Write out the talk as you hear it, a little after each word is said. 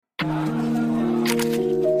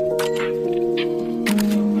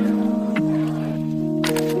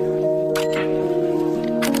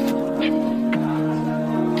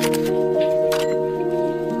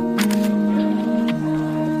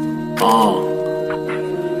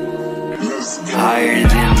higher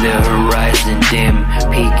than the horizon, dim,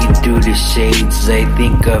 peeking through the shades. I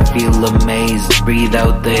think I feel amazed. Breathe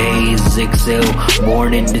out the haze, exhale,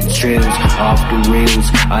 born in the trails, off the rails.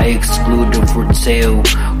 I exclude the foretale.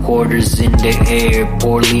 Quarters in the air,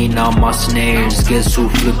 pour lean on my snares. Guess who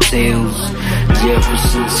flipped tails?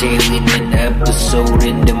 Jefferson's hailing an episode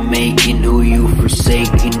in the making. Who you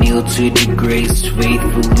forsaken? Kneel to the grace,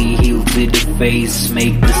 faithfully heal to the face.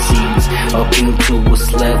 Make the scenes appeal to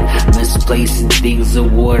what's left. Misplacing things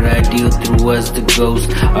of what I deal through as the ghost.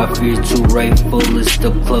 I fear to rightful is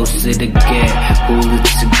the closer to get. Pull it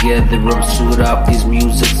together, I'm suit off these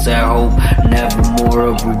musics. I hope never more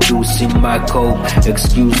of reducing my cope.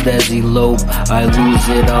 Excused as elope, I lose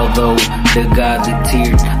it although the godly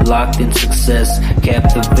teared, locked in success.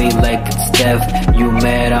 Captivate like it's death. You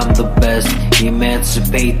mad, I'm the best.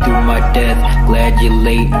 Emancipate through my death. Glad you're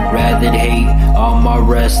late, rather hate on my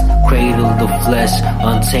rest. Cradle the flesh,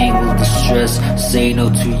 untangle the stress. Say no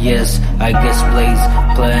to yes, I guess Blaze,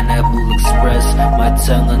 Pineapple Express. My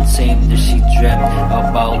tongue untamed as she dreamt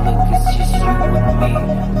about look, it's just you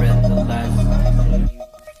and me.